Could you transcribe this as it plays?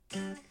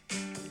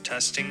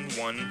Testing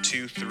 1,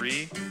 2,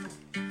 3.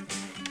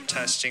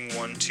 Testing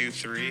 1, 2,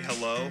 3.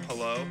 Hello,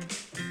 hello.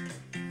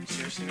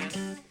 Seriously, man?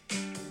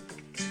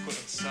 This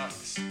equipment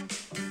sucks. I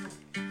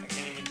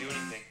can't even do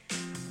anything.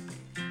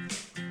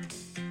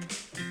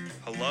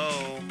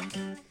 Hello.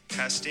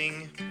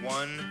 Testing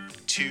 1,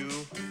 2,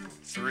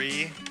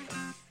 3.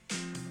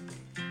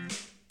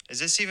 Is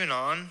this even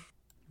on?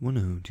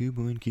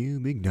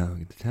 102.Q Big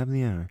Dog at the top of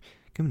the hour.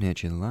 Coming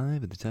at you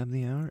live at the top of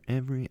the hour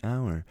every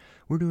hour.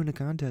 We're doing a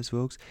contest,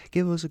 folks.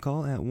 Give us a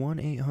call at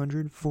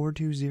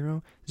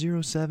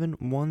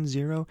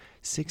 1-800-420-0710.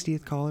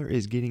 60th caller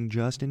is getting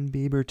Justin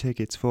Bieber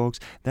tickets, folks.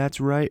 That's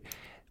right.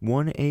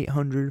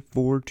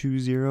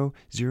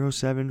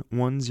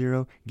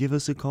 1-800-420-0710. Give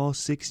us a call.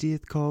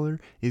 60th caller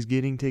is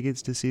getting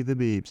tickets to see the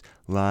Biebs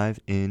live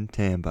in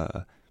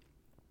Tampa.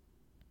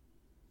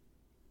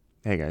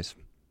 Hey, guys.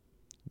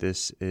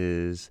 This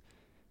is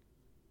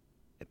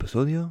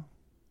episodio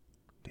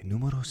de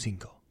número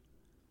 5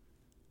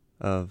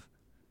 of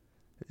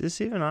Is This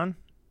Even On?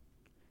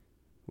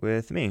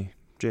 With me,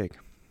 Jake.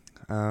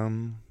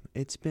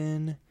 It's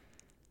been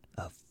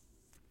a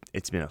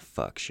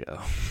fuck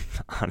show.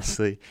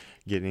 Honestly,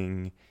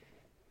 getting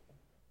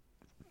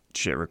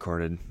shit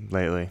recorded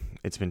lately.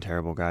 It's been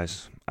terrible,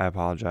 guys. I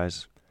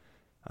apologize.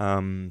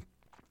 I've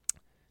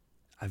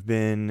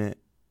been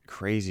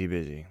crazy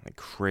busy. I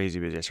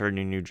started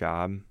a new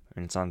job,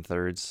 and it's on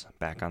thirds,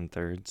 back on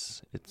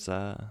thirds. It's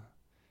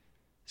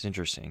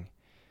interesting.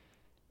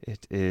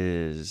 It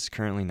is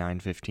currently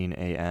 9:15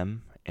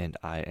 a.m., and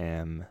I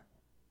am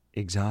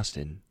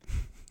exhausted.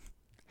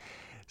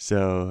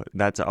 So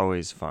that's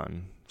always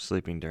fun,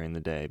 sleeping during the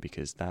day,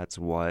 because that's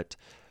what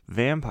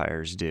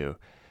vampires do.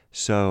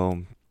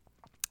 So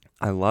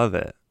I love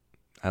it.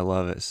 I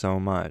love it so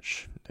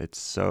much. It's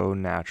so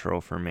natural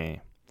for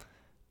me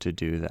to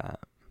do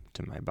that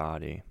to my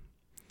body.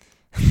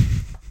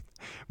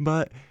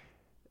 But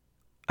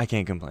I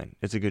can't complain.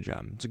 It's a good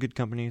job. It's a good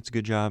company. It's a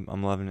good job.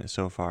 I'm loving it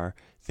so far.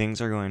 Things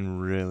are going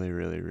really,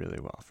 really, really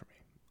well for me,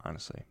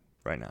 honestly,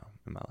 right now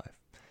in my life.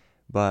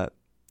 But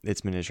it's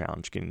been a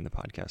challenge getting the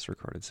podcast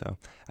recorded, so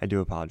I do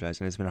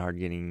apologize. And it's been hard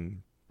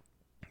getting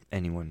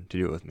anyone to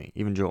do it with me,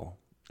 even Joel.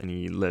 And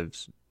he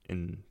lives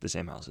in the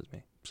same house as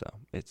me. So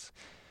it's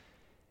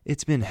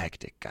been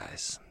hectic,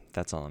 guys.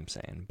 That's all I'm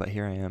saying. But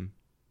here I am,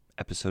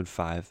 episode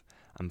 5.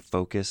 I'm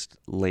focused,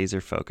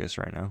 laser focused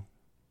right now.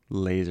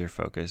 Laser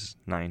focused,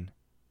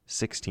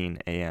 9:16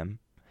 a.m.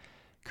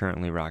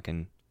 Currently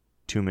rocking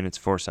 2 minutes,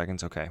 4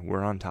 seconds. Okay,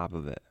 we're on top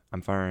of it.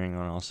 I'm firing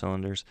on all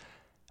cylinders,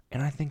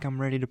 and I think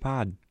I'm ready to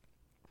pod.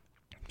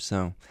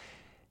 So,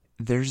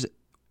 there's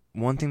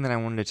one thing that I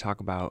wanted to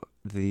talk about.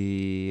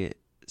 The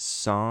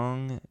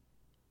song,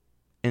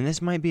 and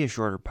this might be a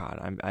shorter pod.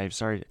 I'm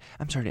sorry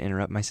to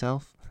interrupt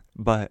myself,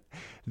 but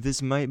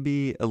this might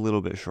be a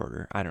little bit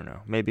shorter. I don't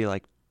know. Maybe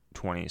like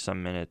 20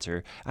 some minutes,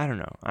 or I don't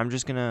know. I'm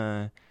just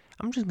gonna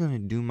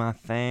do my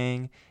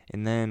thing,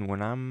 and then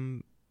when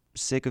I'm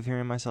sick of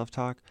hearing myself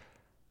talk,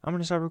 I'm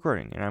gonna start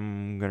recording, and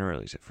I'm gonna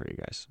release it for you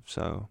guys.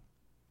 So,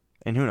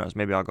 and who knows,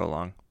 maybe I'll go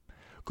long,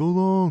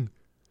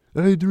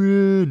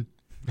 Adrian.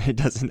 It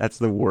doesn't. That's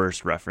the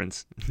worst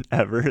reference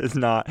ever. It's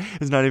not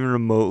even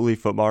remotely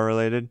football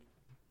related.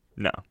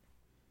 No,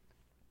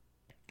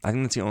 I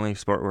think that's the only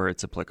sport where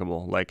it's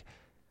applicable. Like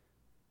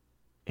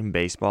in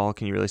baseball,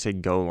 can you really say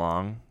go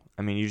long?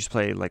 I mean, you just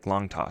play like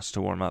long toss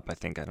to warm up, I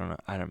think. I don't know.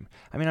 I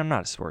mean, I'm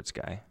not a sports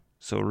guy.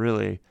 So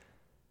really,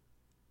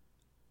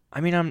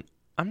 I mean, I'm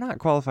not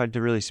qualified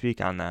to really speak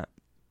on that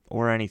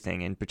or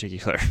anything in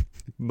particular.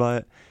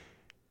 But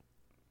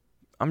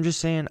I'm just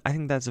saying, I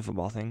think that's a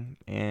football thing.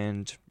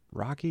 And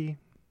Rocky,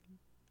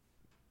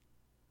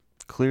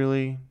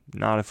 clearly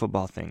not a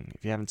football thing.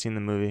 If you haven't seen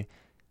the movie,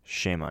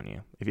 shame on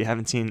you. If you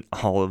haven't seen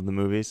all of the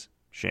movies,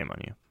 shame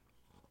on you.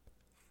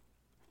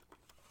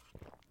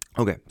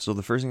 Okay, so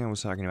the first thing I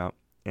was talking about,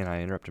 and I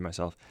interrupted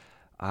myself,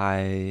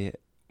 I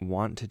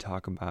want to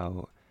talk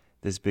about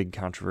this big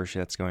controversy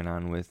that's going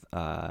on with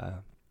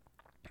the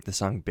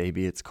song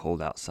Baby It's Cold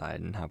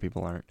Outside, and how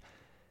people aren't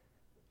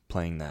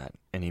playing that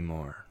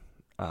anymore.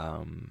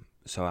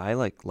 So I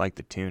like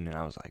the tune, and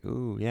I was like,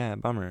 ooh, yeah,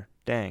 bummer,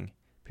 dang,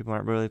 people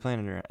aren't really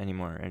playing it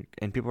anymore.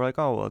 And people were like,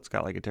 oh, well, it's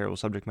got like a terrible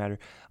subject matter.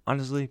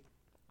 Honestly,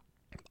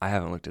 I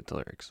haven't looked at the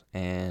lyrics,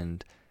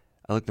 and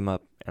I looked them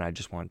up, and I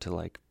just want to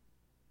like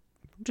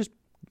just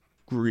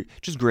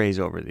graze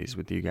over these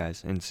with you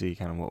guys and see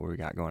kind of what we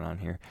got going on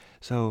here.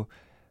 So,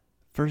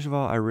 first of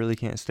all, I really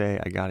can't stay.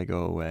 I gotta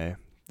go away.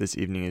 This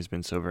evening has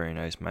been so very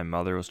nice. My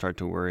mother will start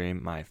to worry.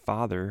 My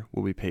father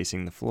will be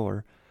pacing the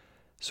floor.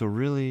 So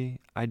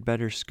really, I'd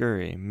better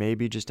scurry.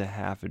 Maybe just a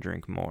half a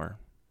drink more.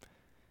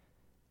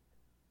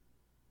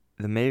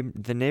 The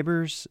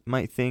neighbors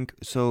might think,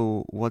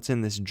 so what's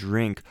in this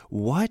drink?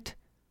 What?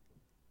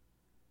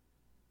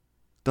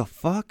 The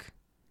fuck?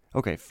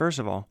 Okay, first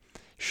of all,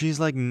 she's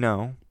like,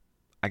 no,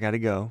 I gotta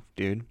go,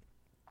 dude.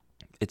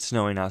 It's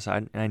snowing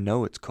outside, and I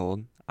know it's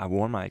cold. I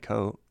wore my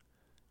coat.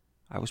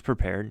 I was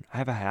prepared. I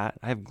have a hat.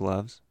 I have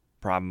gloves.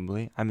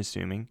 Probably. I'm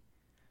assuming.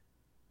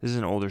 This is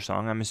an older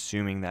song. I'm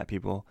assuming that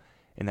people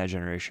in that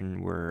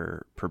generation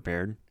were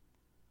prepared,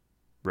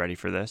 ready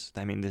for this.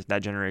 I mean,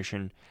 that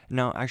generation.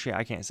 No, actually,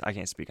 I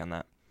can't speak on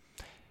that.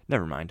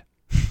 Never mind.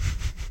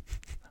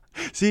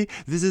 See,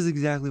 this is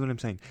exactly what I'm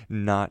saying.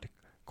 Not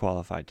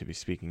qualified to be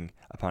speaking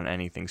upon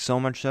anything. So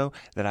much so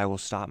that I will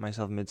stop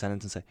myself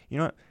mid-sentence and say, you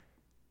know what?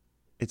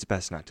 It's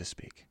best not to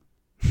speak.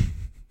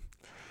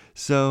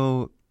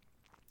 So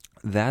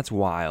that's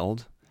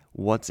wild.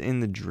 What's in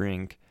the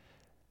drink?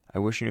 I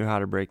wish you knew how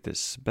to break this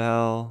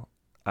spell.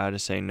 I had to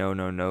say, no,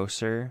 no, no,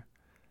 sir.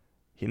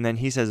 And then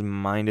he says,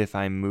 mind if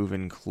I'm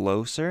moving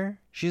closer?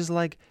 She's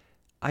like,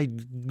 I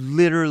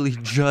literally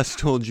just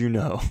told you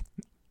no.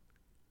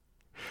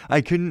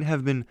 I couldn't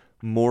have been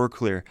more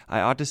clear.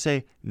 I ought to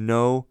say,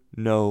 no,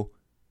 no,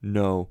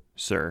 no,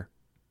 sir.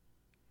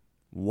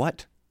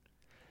 What?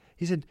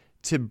 He said,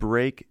 to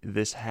break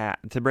this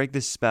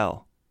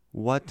spell.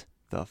 What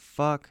the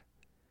fuck?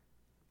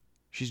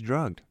 She's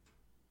drugged.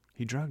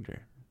 He drugged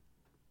her.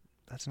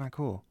 That's not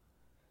cool.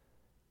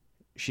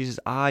 She says,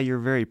 you're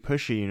very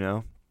pushy, you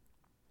know.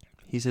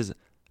 He says,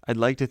 I'd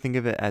like to think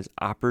of it as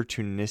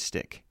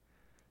opportunistic.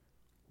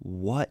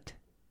 What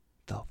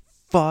the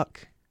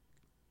fuck?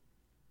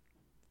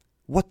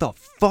 What the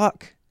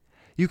fuck?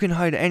 You can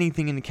hide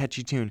anything in a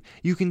catchy tune.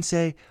 You can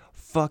say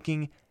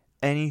fucking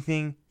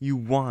anything you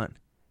want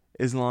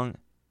as long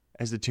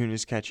as the tune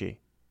is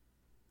catchy.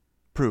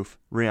 Proof.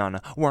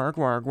 Rihanna. Work,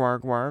 work,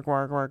 work, work,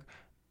 work, work.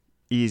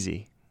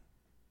 Easy.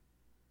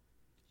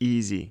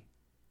 Easy.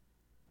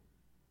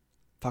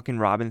 Fucking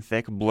Robin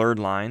Thicke, Blurred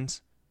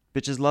Lines.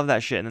 Bitches love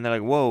that shit. And then they're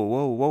like, whoa,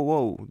 whoa, whoa,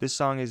 whoa. This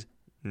song is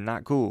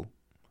not cool.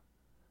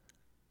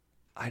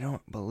 I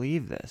don't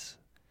believe this.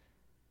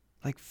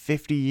 Like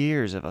 50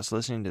 years of us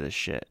listening to this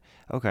shit.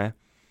 Okay.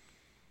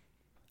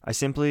 I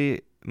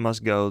simply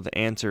must go. The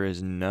answer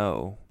is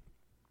no.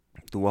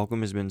 The welcome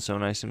has been so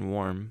nice and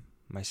warm.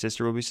 My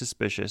sister will be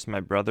suspicious.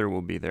 My brother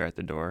will be there at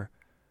the door.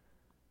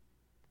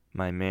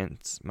 My maiden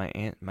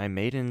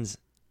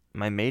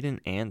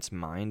aunt's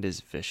mind is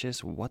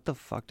vicious. What the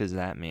fuck does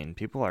that mean?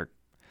 People are...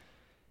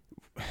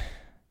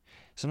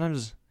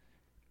 Sometimes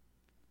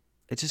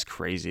it's just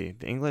crazy.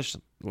 The English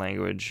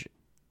language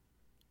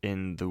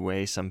in the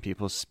way some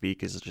people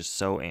speak is just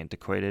so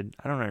antiquated.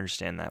 I don't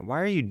understand that. Why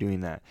are you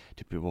doing that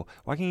to people?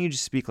 Why can't you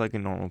just speak like a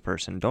normal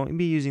person? Don't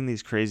be using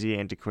these crazy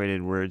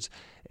antiquated words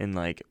and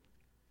like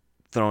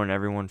throwing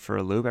everyone for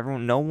a loop.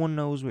 No one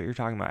knows what you're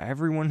talking about.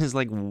 Everyone is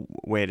like,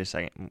 wait a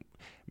second,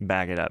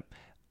 back it up.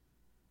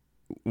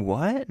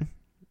 What?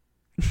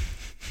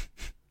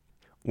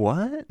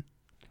 What?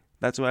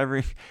 That's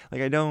what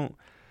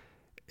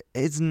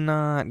it's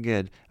not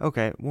good.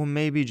 Okay, well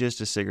maybe just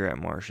a cigarette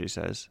more, she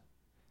says.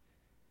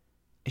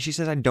 She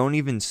says, I don't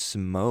even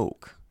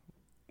smoke.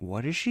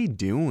 What is she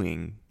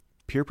doing?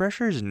 Peer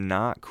pressure is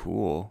not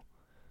cool.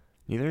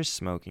 Neither is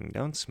smoking.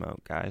 Don't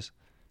smoke, guys.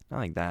 Not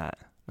like that.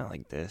 Not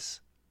like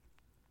this.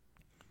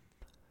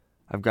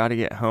 I've got to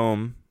get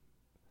home.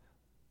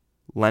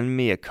 Lend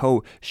me a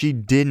coat. She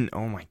didn't.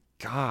 Oh my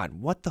God.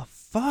 What the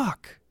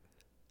fuck?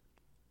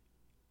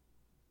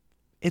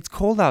 It's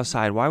cold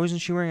outside. Why wasn't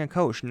she wearing a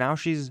coat? Now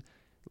she's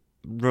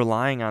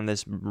relying on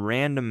this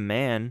random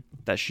man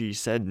that she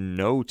said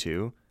no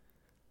to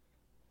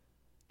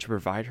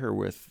provide her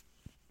with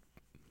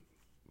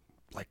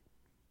like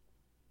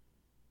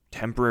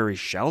temporary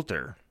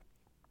shelter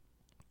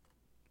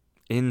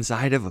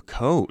inside of a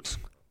coat.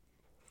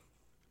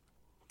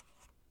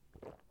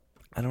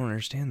 I don't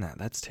understand that.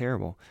 That's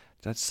terrible.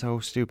 That's so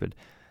stupid.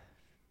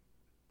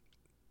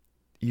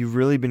 You've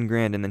really been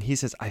grand. And then he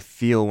says, I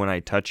feel when I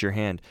touch your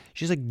hand.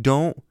 She's like,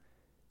 don't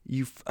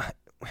you...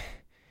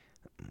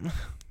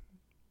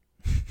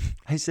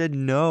 I said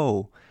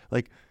no.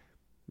 Like,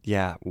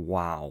 yeah,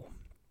 wow.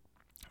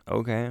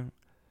 Okay.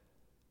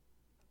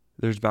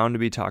 There's bound to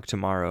be talk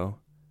tomorrow.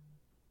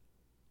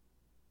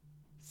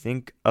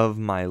 Think of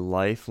my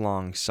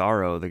lifelong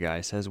sorrow, the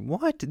guy says.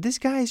 What? This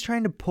guy is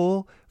trying to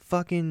pull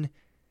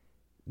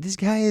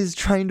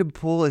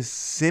a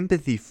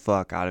sympathy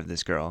fuck out of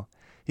this girl.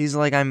 He's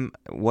like,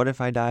 what if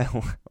I die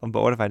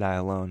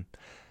alone?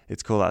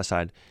 It's cold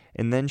outside.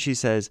 And then she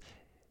says,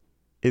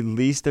 at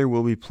least there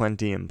will be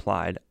plenty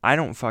implied. I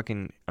don't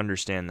fucking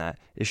understand that.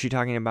 Is she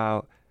talking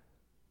about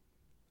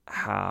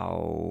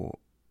how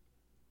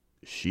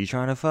she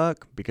trying to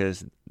fuck?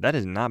 Because that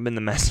has not been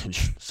the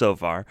message so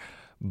far.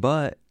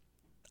 But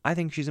I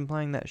think she's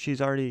implying that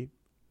she's already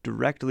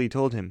directly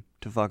told him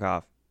to fuck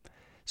off.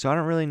 So I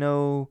don't really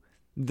know.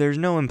 There's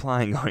no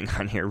implying going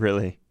on here,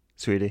 really,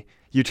 sweetie.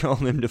 You told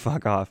him to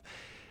fuck off.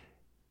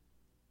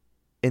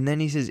 And then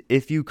he says,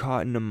 if you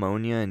caught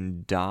pneumonia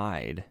and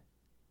died.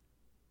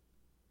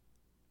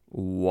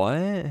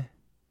 What?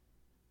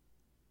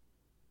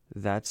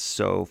 That's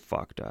so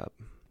fucked up.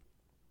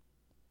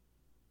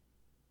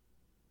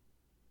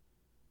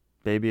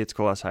 Baby, it's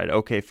cold outside.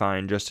 Okay,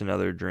 fine. Just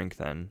another drink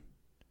then.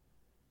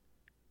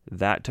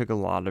 That took a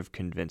lot of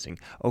convincing.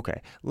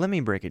 Okay, let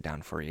me break it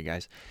down for you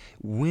guys.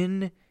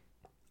 When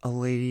a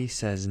lady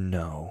says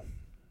no,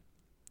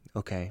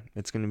 okay,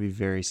 it's going to be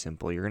very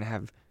simple. You're going to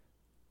have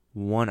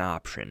one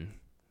option.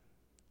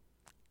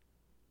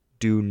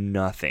 do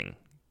nothing.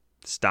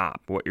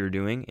 Stop what you're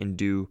doing and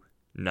do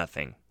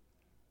nothing.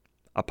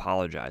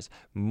 Apologize.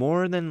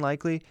 More than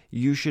likely,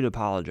 you should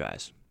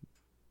apologize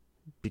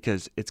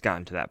because it's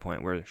gotten to that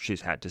point where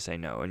she's had to say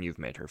no and you've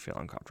made her feel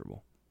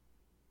uncomfortable.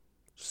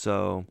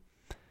 So,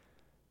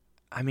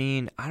 I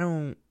mean,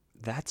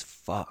 that's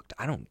fucked.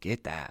 I don't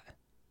get that.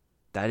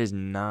 That is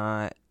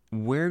not,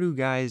 where do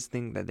guys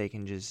think that they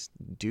can just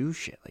do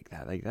shit like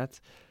that? Like,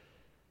 that's,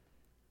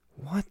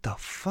 what the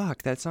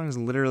fuck? That song's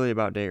literally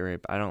about date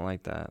rape. I don't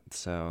like that.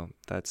 So,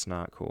 that's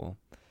not cool.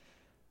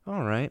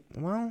 All right.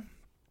 Well,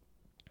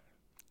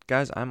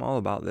 guys, I'm all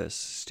about this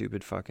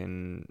stupid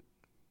fucking,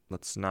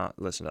 let's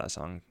not listen to that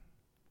song.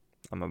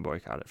 I'm going to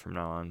boycott it from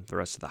now on. The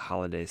rest of the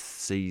holiday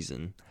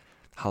season.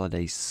 I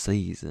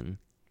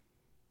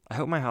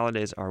hope my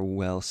holidays are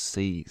well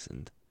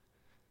seasoned.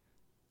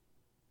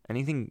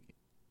 Anything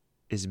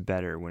is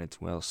better when it's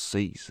well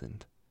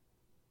seasoned.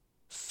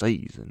 That's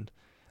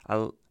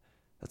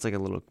like a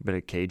little bit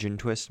of Cajun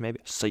twist, maybe.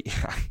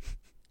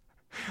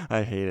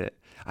 I hate it.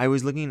 I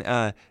was looking.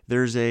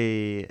 There's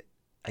I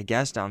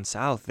guess down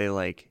south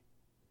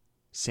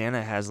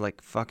Santa has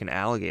like fucking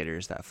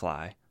alligators that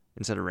fly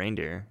instead of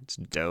reindeer. It's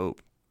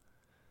dope.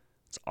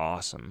 It's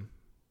awesome.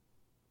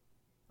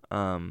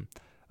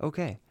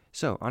 Okay.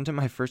 So, on to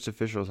my first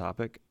official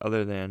topic,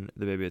 other than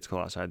the Baby It's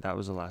Cold Outside. That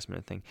was a last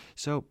minute thing.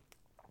 So,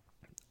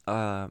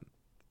 I'm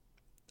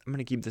going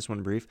to keep this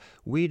one brief.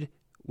 Weed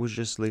was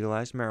just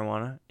legalized,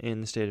 marijuana,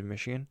 in the state of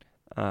Michigan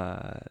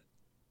on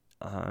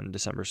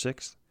December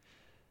 6th.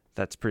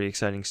 That's pretty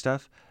exciting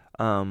stuff.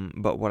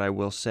 But what I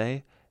will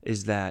say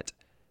is that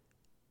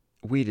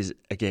weed is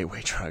a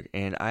gateway drug,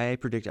 and I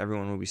predict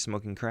everyone will be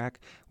smoking crack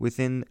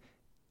within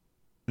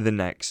the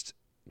next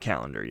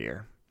calendar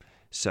year.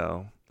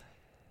 So,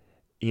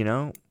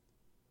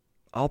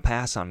 I'll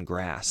pass on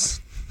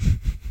grass.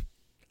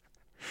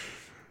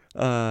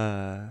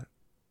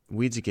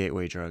 Weed's a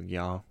gateway drug,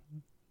 y'all.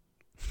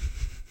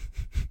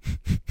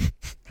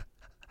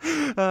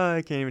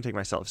 I can't even take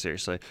myself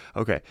seriously.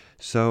 Okay,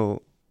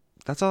 so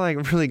that's all I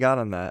really got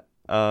on that.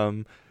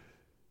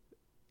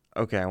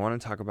 Okay, I want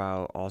to talk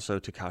about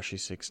also Tekashi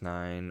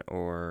 6ix9ine,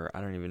 or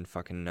I don't even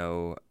fucking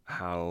know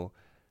how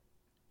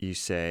you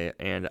say.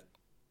 And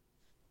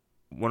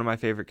one of my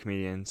favorite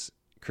comedians,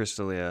 Chris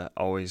D'Elia,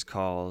 always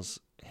calls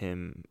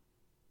him,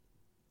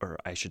 or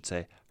I should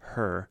say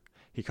her.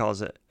 He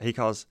calls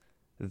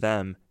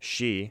them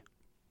she.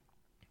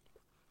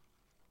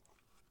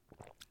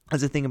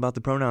 That's the thing about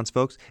the pronouns,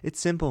 folks. It's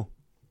simple.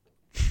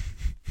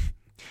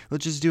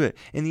 Let's just do it.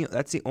 And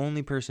that's the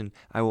only person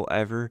I will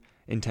ever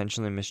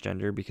intentionally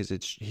misgender, because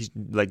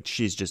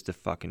she's just a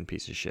fucking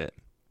piece of shit.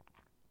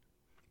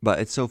 But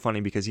it's so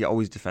funny because he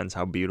always defends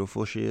how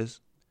beautiful she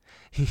is.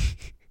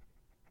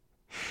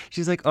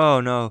 She's like, oh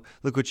no,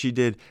 look what she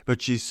did,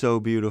 but she's so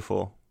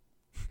beautiful.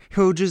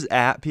 He'll just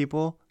at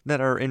people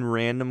that are in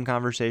random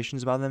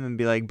conversations about them and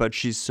be like, but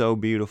she's so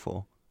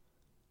beautiful.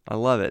 I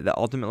love it. The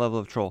ultimate level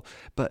of troll.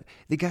 But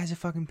the guy's a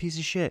fucking piece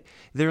of shit.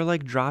 They're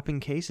like dropping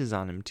cases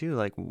on him too.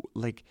 Like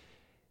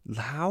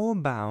how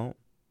about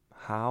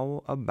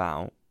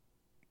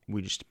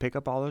we just pick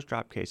up all those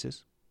drop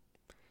cases,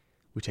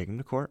 we take him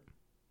to court,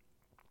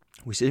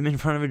 we sit him in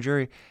front of a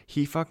jury.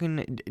 He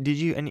fucking,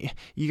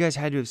 you guys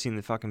had to have seen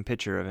the fucking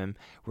picture of him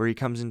where he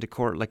comes into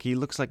court. Like, he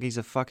looks like he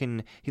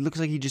looks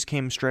like he just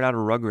came straight out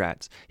of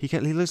Rugrats. He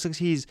looks like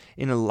he's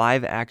in a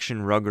live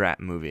action Rugrat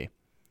movie.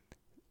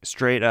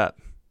 Straight up.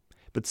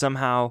 But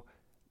somehow,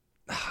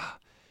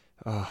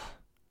 it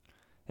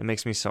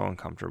makes me so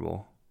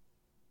uncomfortable.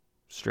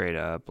 Straight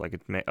up. Like,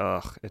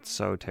 it's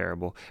so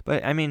terrible.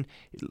 But, I mean,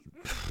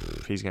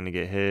 he's going to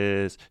get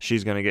his,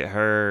 she's going to get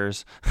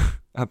hers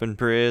up in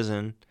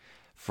prison.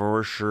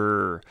 For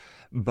sure.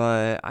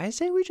 But I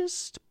say we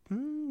just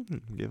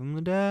give him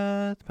the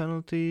death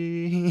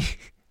penalty.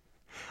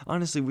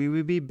 Honestly, we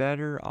would be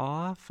better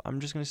off. I'm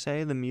just going to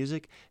say the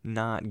music,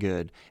 not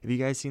good. Have you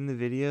guys seen the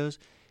videos?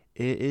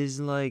 It is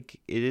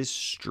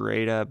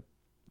straight up,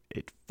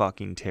 it's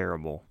fucking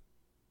terrible.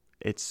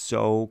 It's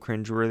so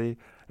cringeworthy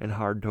and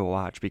hard to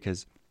watch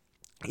because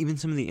even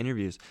some of the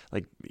interviews,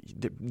 like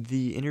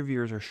the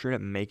interviewers are straight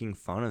up making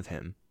fun of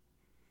him.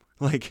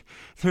 Like,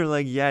 they're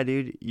like, yeah,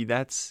 dude,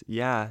 that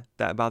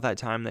about that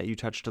time that you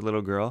touched a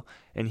little girl,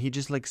 and he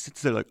just like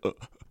sits there like,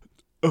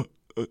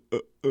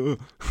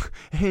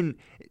 and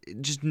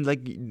just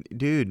like,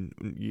 dude,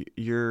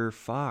 you're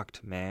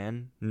fucked,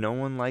 man. No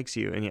one likes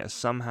you, and yet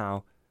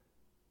somehow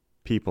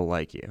people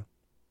like you.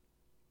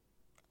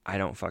 I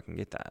don't fucking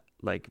get that.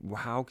 Like,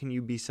 how can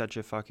you be such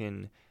a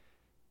fucking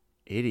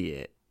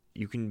idiot?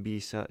 You can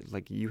be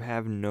you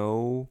have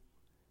no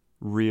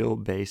real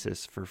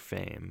basis for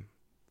fame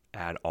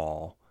at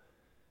all.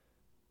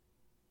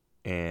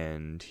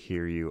 And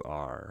here you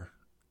are.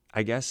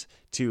 I guess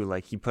too,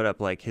 like, he put up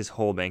like his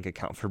whole bank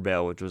account for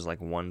bail, which was like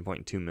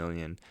 1.2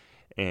 million,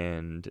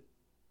 and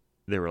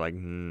they were like,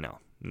 no,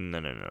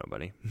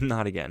 buddy,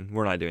 not again.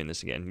 We're not doing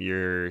this again.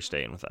 You're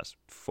staying with us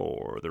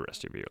for the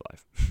rest of your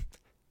life.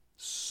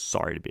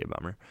 Sorry to be a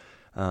bummer.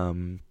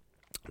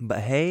 But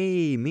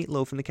hey,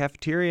 Meatloaf in the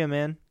cafeteria,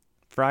 man.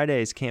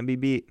 Fridays can't be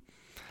beat.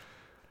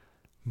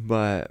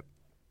 But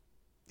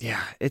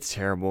yeah, it's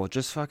terrible.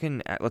 Just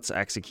fucking let's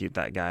execute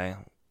that guy.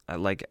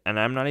 And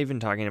I'm not even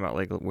talking about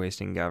like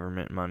wasting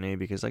government money,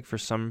 because like for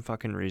some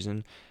fucking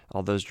reason,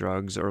 all those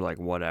drugs or like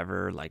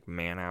whatever, like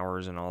man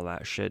hours and all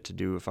that shit to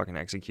do a fucking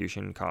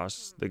execution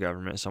costs the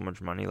government so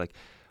much money. Like,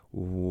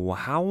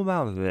 how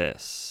about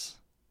this?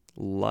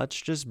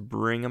 Let's just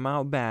bring them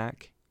out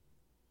back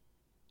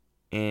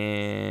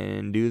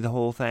and do the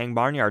whole thing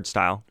barnyard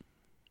style.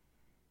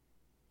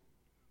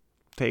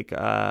 Take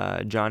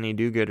Johnny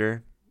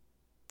Do-Gooder,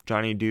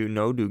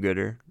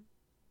 Do-Gooder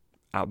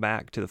out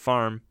back to the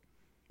farm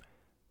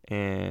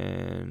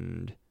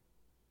and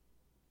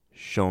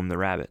show him the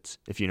rabbits,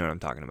 if you know what I'm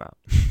talking about.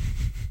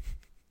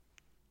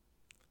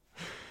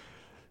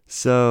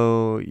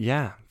 So,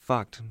 yeah,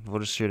 fucked. We'll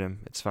just shoot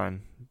him. It's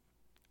fine.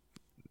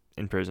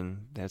 In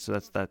prison.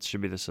 That should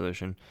be the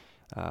solution.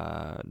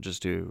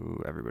 Just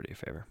do everybody a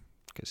favor,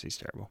 because he's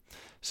terrible.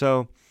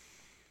 So,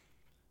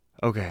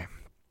 okay.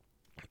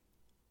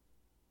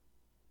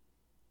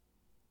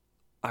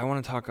 I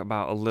want to talk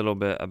about a little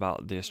bit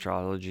about the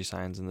astrology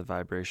signs and the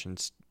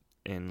vibrations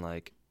in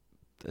like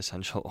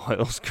essential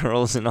oils,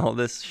 girls, and all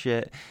this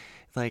shit.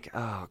 Like,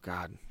 oh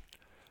God,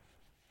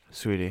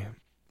 sweetie,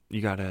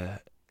 you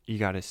gotta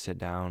sit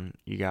down.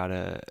 You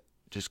gotta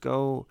just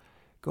go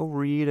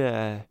read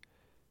a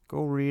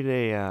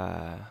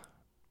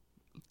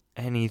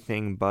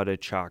anything but a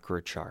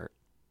chakra chart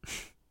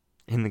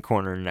in the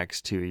corner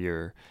next to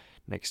your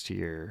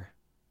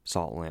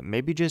salt lamp.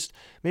 Maybe get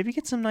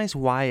some nice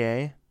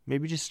YA.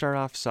 Maybe just start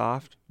off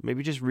soft.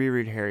 Maybe just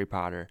reread Harry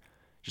Potter.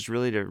 Just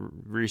really to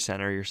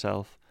recenter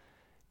yourself.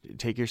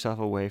 Take yourself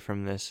away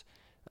from this.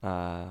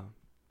 I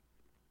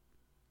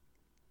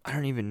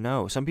don't even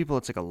know. Some people,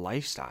 it's like a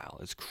lifestyle.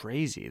 It's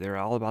crazy. They're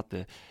all about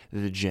the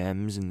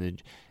gems and the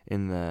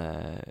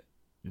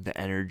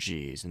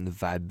energies and the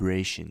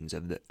vibrations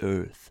of the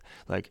earth.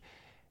 Like,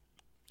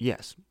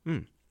 yes.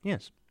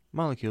 Yes.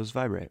 Molecules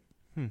vibrate.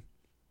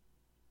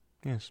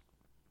 Yes.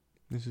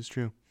 This is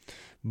true.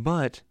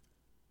 But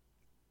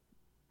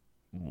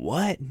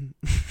what?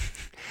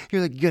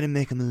 You're like, you gotta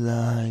make them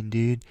align,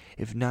 dude.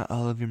 If not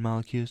all of your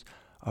molecules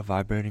are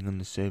vibrating on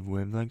the same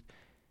wavelength,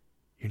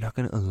 you're not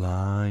gonna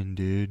align,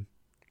 dude.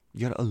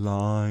 You gotta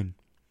align.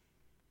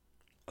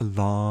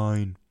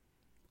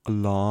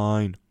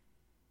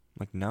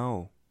 Like,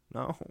 no.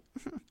 No.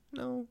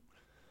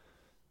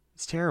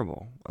 It's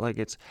terrible.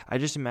 Like, I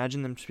just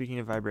imagine them speaking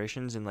of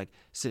vibrations and like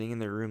sitting in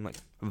their room, like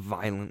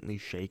violently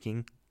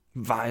shaking,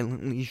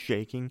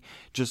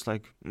 just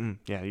like,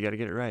 yeah, you got to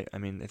get it right. I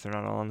mean, if they're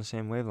not all on the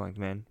same wavelength,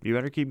 man, you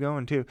better keep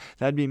going too.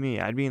 That'd be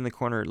me. I'd be in the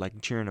corner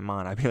like cheering them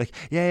on. I'd be like,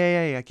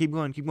 yeah, keep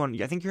going.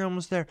 I think you're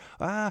almost there.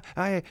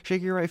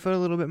 Shake your right foot a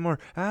little bit more.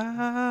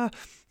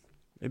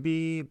 It'd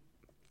be,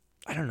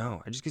 I don't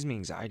know. It just gives me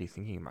anxiety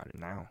thinking about it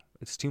now.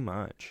 It's too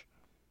much.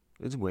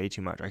 It's way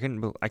too much. I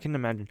couldn't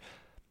imagine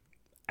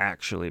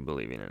actually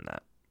believing in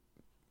that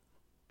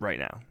right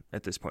now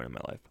at this point in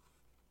my life.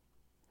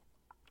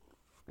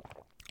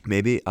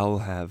 Maybe I'll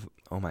have,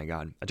 oh my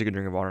God, I took a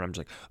drink of water and I'm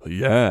just like,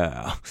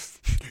 yeah,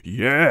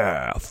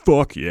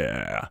 fuck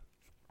yeah.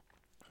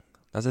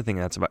 That's the thing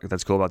that's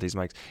cool about these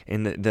mics.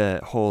 And the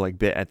whole like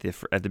bit at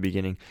the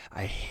beginning,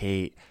 I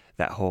hate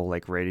that whole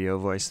like radio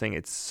voice thing.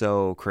 It's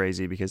so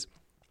crazy because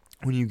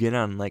when you get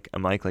on like a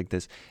mic like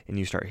this and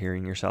you start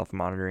hearing yourself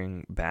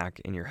monitoring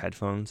back in your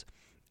headphones,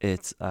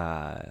 it's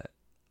a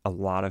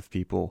lot of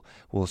people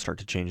will start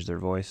to change their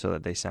voice so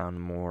that they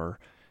sound more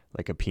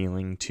like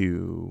appealing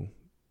to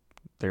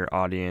their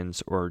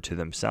audience or to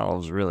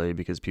themselves, really,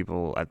 because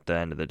people at the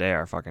end of the day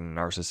are fucking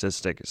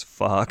narcissistic as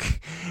fuck.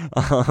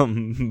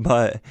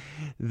 But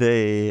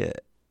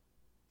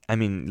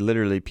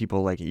literally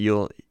people, like,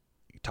 you'll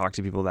talk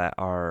to people that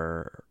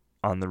are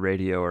on the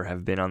radio or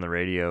have been on the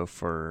radio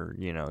for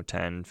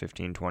 10,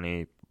 15,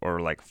 20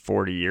 or like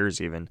 40 years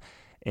even,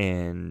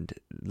 and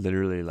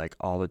literally like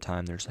all the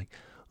time there's like,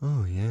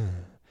 oh yeah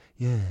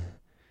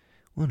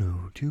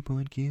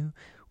 102.q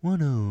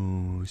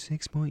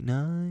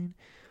 106.9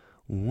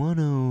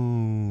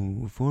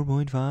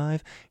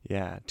 104.5.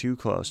 Yeah, too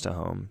close to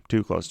home.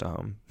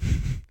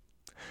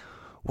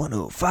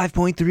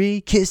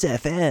 105.3 Kiss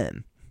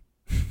FM.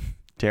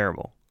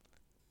 Terrible.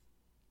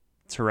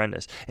 It's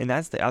horrendous. And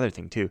that's the other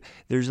thing too.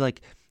 There's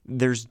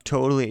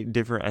totally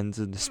different ends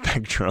of the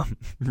spectrum,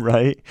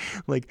 right?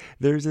 Like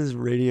there's this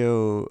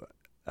radio,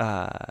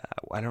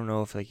 I don't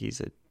know if like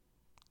he's a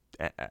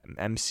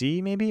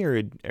MC maybe,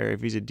 or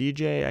if he's a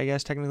DJ, I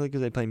guess technically, because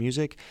they play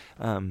music.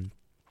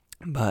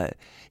 But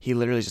he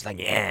literally just like,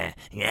 yeah,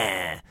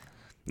 I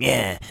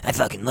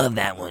fucking love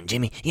that one,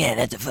 Jimmy. Yeah,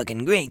 that's a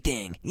fucking great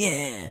thing.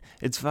 Yeah.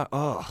 It's what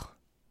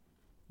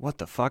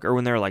the fuck? Or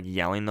when they're like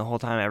yelling the whole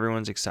time,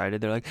 everyone's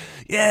excited. They're like,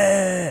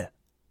 yeah.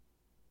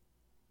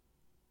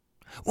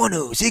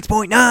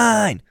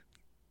 106.9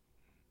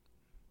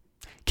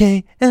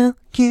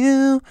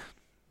 KLQ.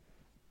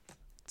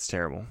 It's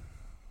terrible.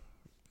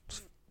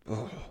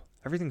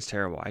 Everything's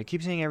terrible. I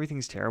keep saying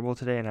everything's terrible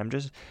today, and I'm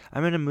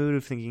in a mood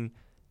of thinking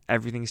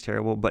everything's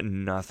terrible, but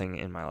nothing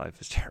in my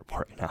life is terrible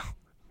right now.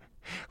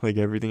 Like,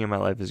 everything in my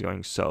life is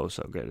going so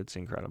good. It's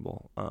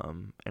incredible.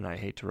 And I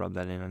hate to rub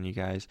that in on you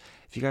guys.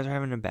 If you guys are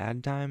having a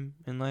bad time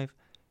in life,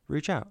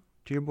 reach out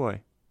to your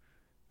boy.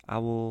 I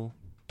will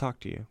talk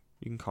to you.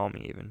 You can call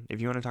me even. If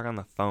you want to talk on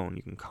the phone,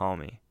 you can call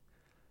me.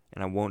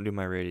 And I won't do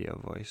my radio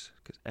voice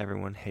because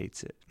everyone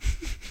hates it.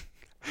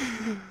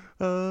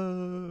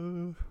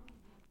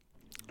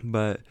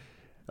 But,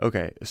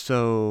 okay,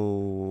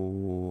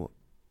 so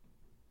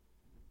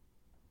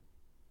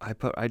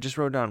I just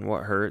wrote down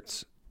what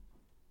hurts.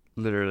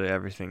 Literally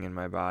everything in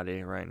my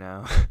body right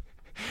now.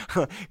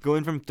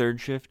 Going from third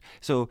shift.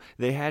 So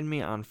they had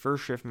me on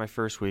first shift my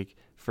first week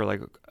for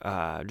like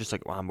just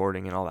like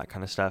onboarding and all that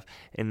kind of stuff.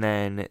 And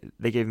then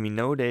they gave me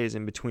no days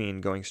in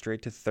between going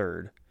straight to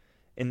third.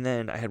 And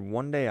then I had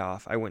one day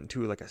off. I went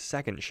to like a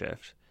second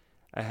shift.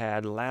 I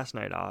had last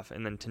night off.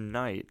 And then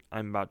tonight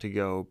I'm about to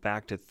go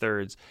back to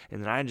thirds.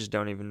 And then I just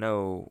don't even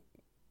know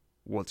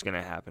what's going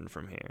to happen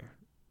from here.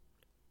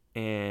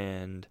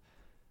 And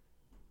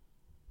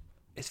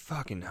it's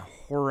fucking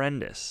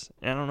horrendous.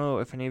 And I don't know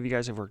if any of you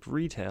guys have worked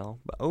retail,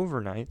 but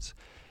overnights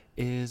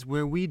is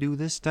where we do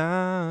the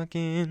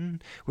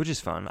stocking, which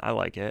is fun. I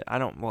like it.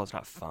 Well, it's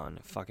not fun.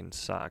 It fucking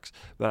sucks.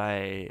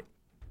 But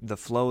the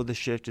flow of the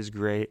shift is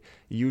great.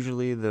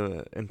 Usually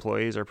the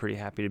employees are pretty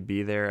happy to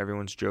be there.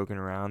 Everyone's joking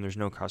around. There's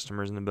no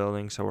customers in the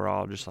building, so we're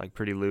all just like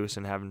pretty loose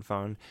and having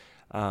fun.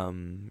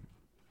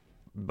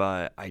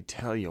 But I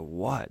tell you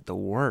what, the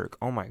work,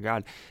 oh my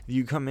God.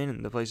 You come in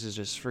and the place is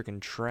just freaking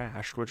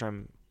trashed, which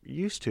I'm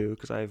used to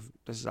because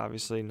this is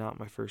obviously not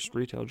my first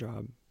retail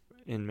job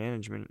in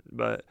management,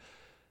 but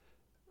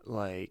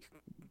like,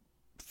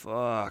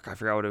 fuck, I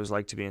forgot what it was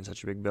like to be in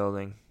such a big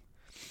building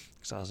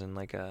because I was in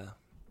like a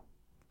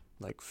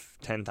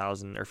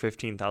 10,000 or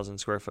 15,000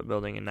 square foot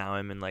building, and now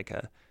I'm in like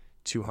a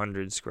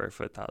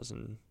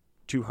 200,000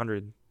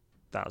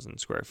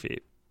 square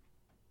feet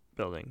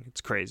building.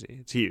 It's crazy.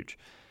 It's huge.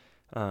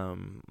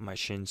 My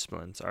shin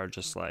splints are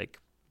just like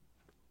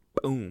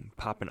boom,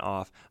 popping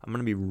off. I'm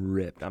going to be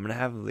ripped. I'm going to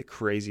have the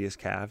craziest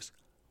calves.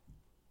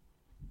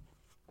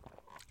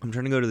 I'm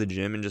trying to go to the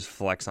gym and just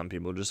flex on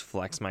people. Just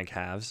flex my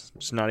calves.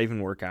 Just not even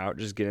work out.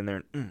 Just get in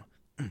there and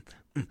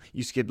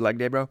You skipped leg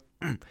day, bro?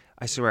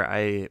 I swear,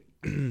 I've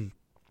been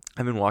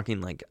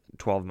walking like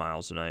 12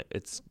 miles a night.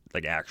 It's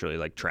like actually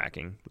like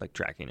tracking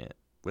it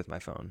with my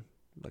phone,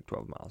 like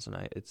 12 miles a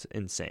night. It's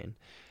insane.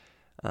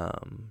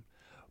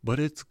 But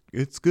it's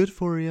good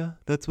for you.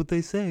 That's what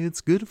they say.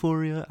 It's good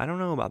for you. I don't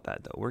know about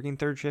that, though. Working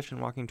third shift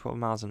and walking 12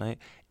 miles a night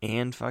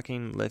and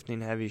fucking lifting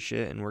heavy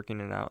shit and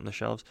working it out on the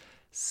shelves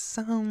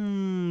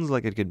sounds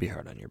like it could be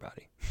hard on your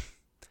body.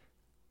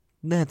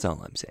 That's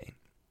all I'm saying.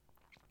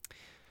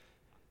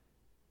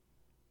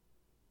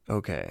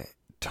 Okay.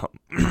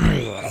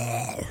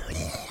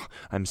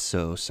 I'm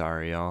so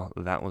sorry, y'all.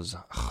 That was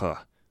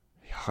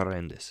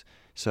horrendous.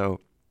 So,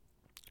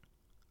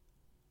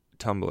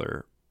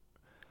 Tumblr.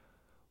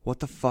 What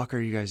the fuck are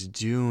you guys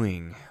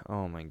doing?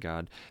 Oh my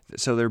god.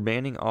 So they're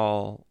banning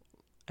all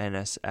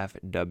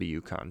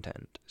NSFW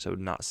content. So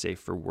not safe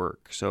for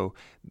work. So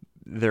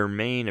their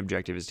main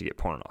objective is to get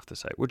porn off the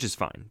site, which is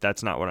fine.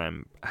 That's not what I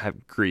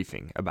have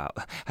griefing about.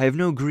 I have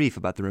no grief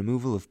about the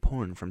removal of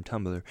porn from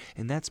Tumblr,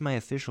 and that's my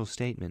official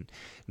statement.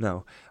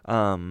 No.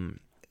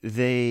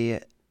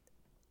 They're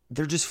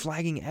just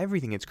flagging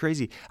everything. It's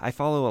crazy. I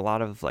follow a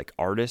lot of like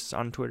artists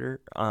on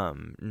Twitter.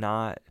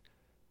 Not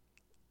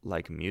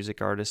like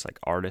music artists, like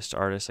artists,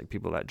 like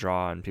people that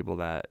draw and people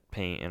that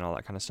paint and all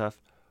that kind of stuff.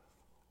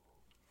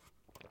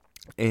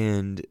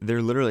 And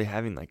they're literally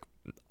having like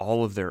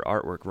all of their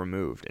artwork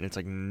removed, and it's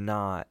like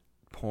not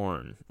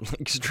porn,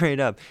 like straight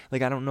up.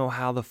 Like I don't know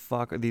how the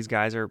fuck these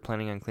guys are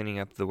planning on cleaning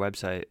up the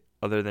website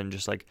other than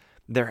just like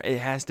it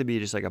has to be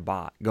just like a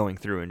bot going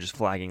through and just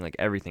flagging like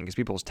everything, because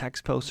people's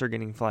text posts are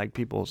getting flagged.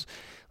 People's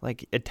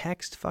like a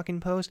text fucking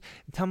post,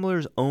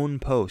 Tumblr's own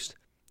post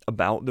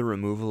about the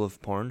removal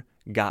of porn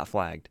got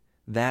flagged.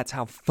 That's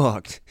how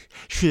fucked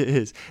shit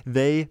is.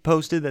 They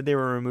posted that they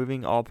were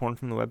removing all porn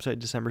from the website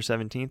December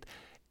 17th,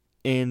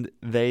 and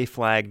they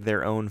flagged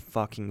their own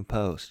fucking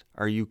post.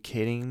 Are you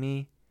kidding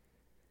me?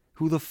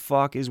 Who the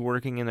fuck is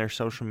working in their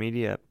social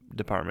media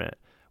department?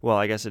 Well,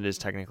 I guess it is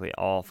technically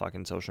all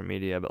fucking social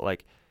media, but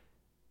like,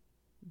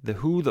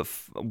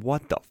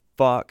 what the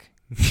fuck?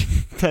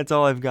 That's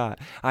all I've got.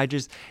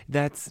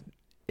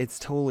 It's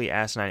totally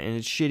asinine, and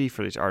it's shitty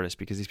for these artists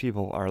because these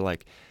people are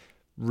like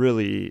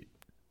really,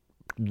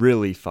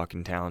 really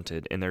fucking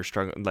talented, and they're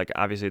struggling. Like,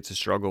 obviously it's a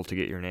struggle to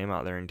get your name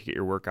out there and to get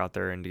your work out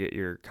there and to get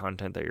your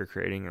content that you're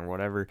creating or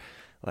whatever.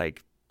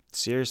 Like,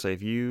 seriously,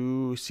 if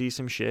you see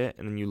some shit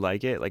and then you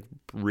like it, like,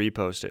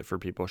 repost it for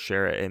people,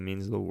 share it. It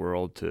means the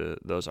world to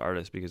those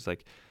artists, because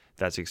like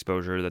that's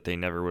exposure that they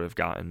never would have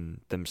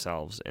gotten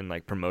themselves. And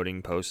like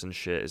promoting posts and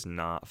shit is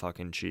not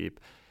fucking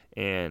cheap,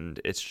 and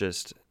it's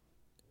just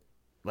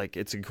like,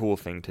 it's a cool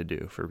thing to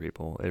do for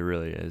people. It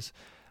really is.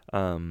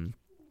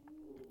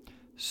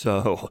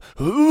 So,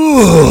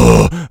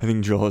 I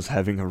think Joel is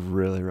having a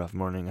really rough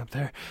morning up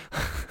there.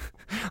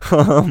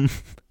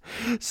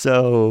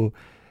 So,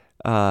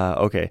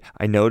 Okay.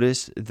 I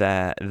noticed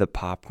that the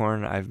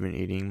popcorn I've been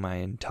eating my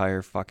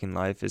entire fucking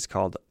life is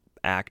called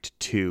Act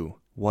 2.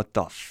 What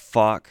the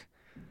fuck?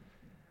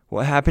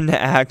 What happened to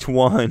Act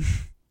 1?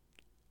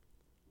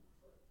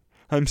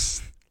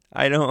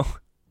 I don't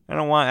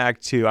want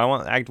Act 2. I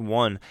want Act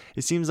 1.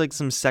 It seems like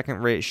some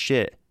second-rate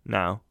shit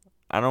now.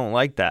 I don't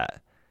like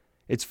that.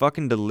 It's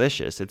fucking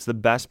delicious. It's the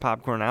best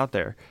popcorn out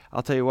there.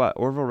 I'll tell you what,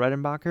 Orville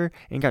Redenbacher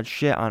ain't got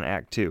shit on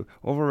Act 2.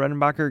 Orville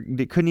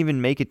Redenbacher couldn't even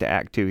make it to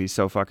Act 2. He's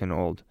so fucking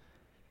old.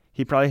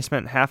 He probably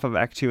spent half of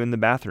Act 2 in the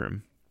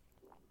bathroom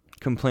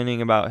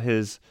complaining about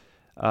his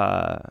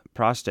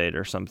prostate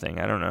or something.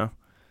 I don't know.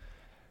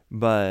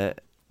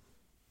 But,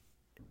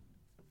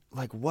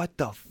 like, what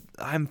the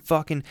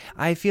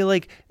I feel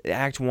like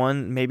Act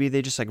 1, maybe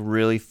they just, like,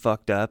 really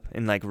fucked up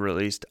and, like,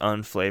 released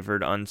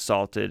unflavored,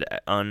 unsalted,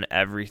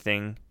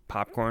 everything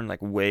popcorn,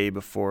 like, way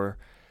before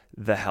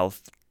the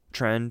health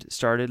trend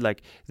started.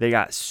 Like, they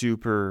got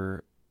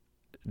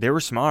they were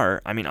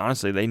smart. I mean,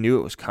 honestly, they knew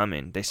it was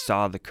coming. They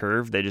saw the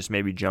curve. They just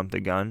maybe jumped the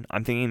gun.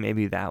 I'm thinking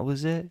maybe that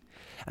was it.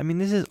 I mean,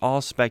 this is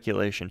all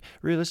speculation.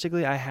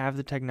 Realistically, I have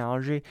the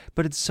technology,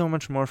 but it's so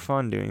much more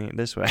fun doing it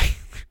this way.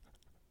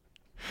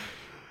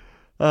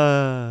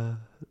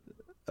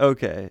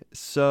 Okay,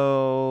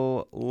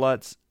 so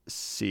let's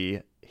see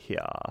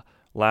here.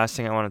 Last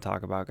thing I want to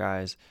talk about,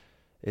 guys,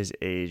 is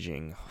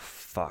aging.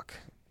 Fuck.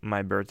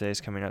 My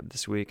birthday's coming up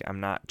this week. I'm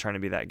not trying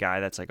to be that guy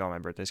that's like, oh, my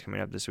birthday's coming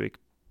up this week.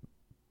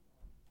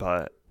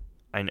 But,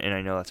 I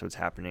know that's what's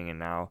happening, and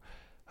now,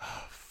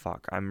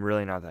 fuck, I'm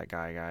really not that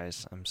guy,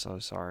 guys. I'm so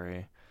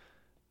sorry.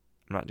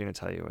 I'm not going to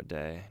tell you what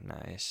day.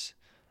 Nice.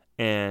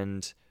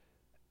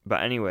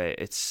 But anyway,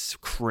 it's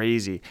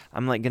crazy.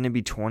 I'm like going to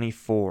be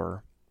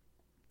 24,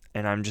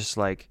 and I'm just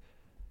like,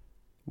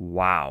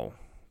 wow,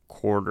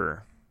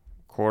 quarter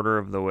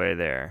of the way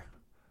there.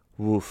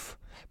 Woof.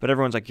 But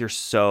everyone's like, you're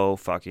so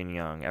fucking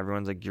young.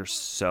 Everyone's like, you're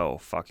so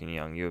fucking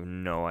young. You have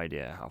no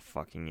idea how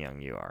fucking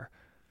young you are.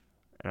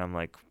 And I'm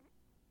like,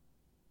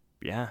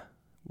 yeah,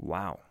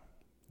 wow.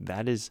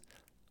 That is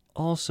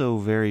also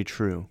very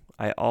true.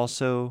 I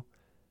also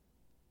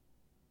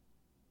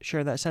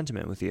share that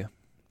sentiment with you.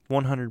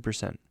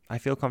 100%. I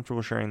feel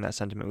comfortable sharing that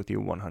sentiment with you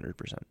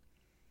 100%.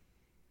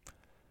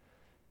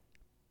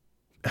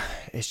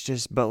 It's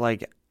just, but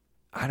like,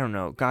 I don't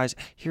know. Guys,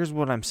 here's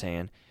what I'm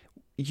saying.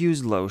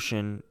 Use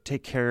lotion.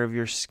 Take care of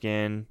your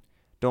skin.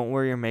 Don't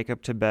wear your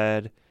makeup to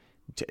bed.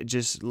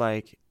 Just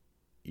like,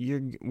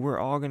 we're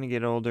all going to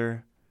get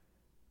older,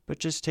 but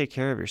just take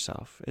care of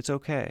yourself. It's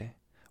okay.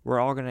 We're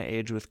all going to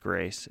age with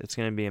grace. It's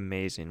going to be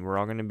amazing. We're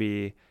all going to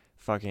be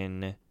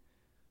fucking...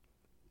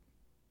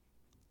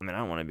 I mean, I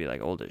don't want to be,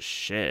 like, old as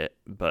shit,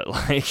 but,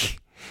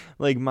 like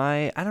I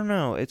don't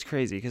know, it's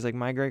crazy, because, like,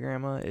 my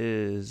great-grandma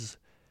is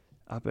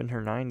up in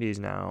her 90s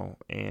now,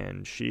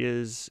 and she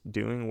is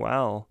doing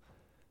well,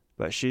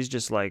 but she's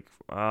just like,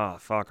 oh,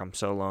 fuck, I'm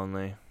so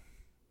lonely.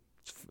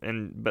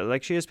 But,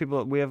 like, she has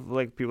people, we have,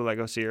 like, people that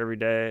go see her every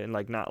day, and,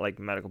 like, not, like,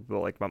 medical people,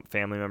 like,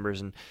 family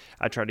members, and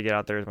I try to get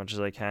out there as much as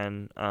I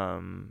can,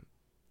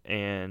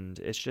 and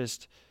it's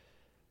just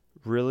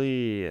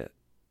really...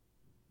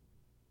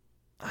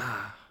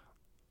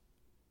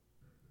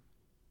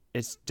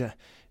 It's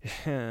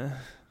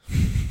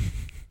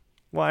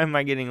why am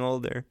I getting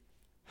older?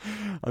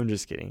 I'm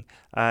just kidding.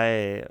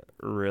 It's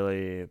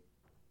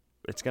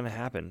going to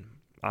happen,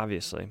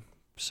 obviously.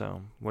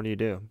 So, what do you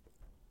do?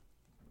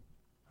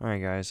 All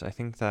right, guys. I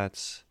think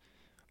that's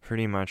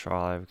pretty much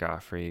all I've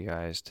got for you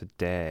guys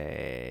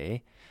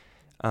today.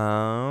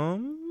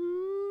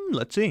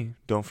 Let's see.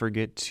 Don't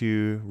forget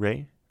to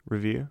rate,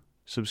 review,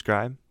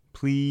 subscribe,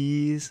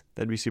 please.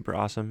 That'd be super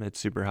awesome. It's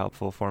super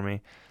helpful for me.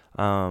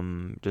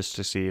 Just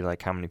to see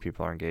like how many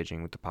people are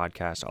engaging with the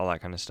podcast, all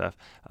that kind of stuff.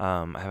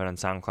 I have it on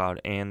SoundCloud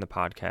and the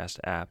podcast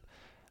app.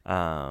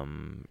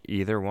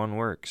 Either one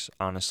works,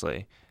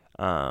 honestly.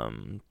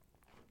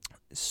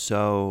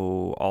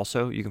 So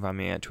also you can find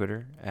me at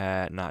Twitter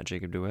at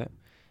 @NotJacobDewitt.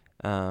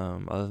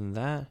 Other than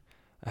that,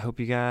 I hope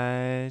you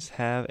guys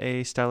have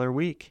a stellar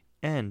week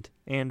and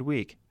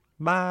week.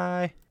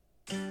 Bye.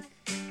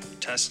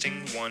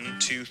 Testing 1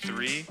 2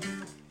 3.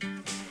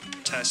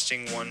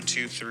 Testing 1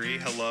 2 3.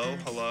 Hello.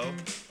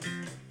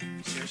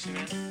 Seriously,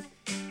 man?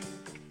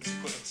 This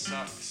equipment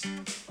sucks.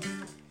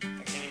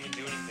 I can't even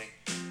do anything.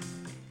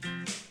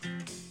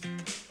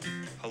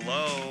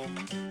 Hello.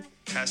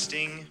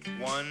 Testing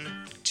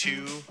 1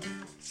 2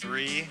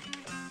 3.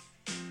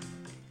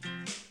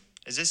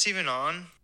 Is this even on?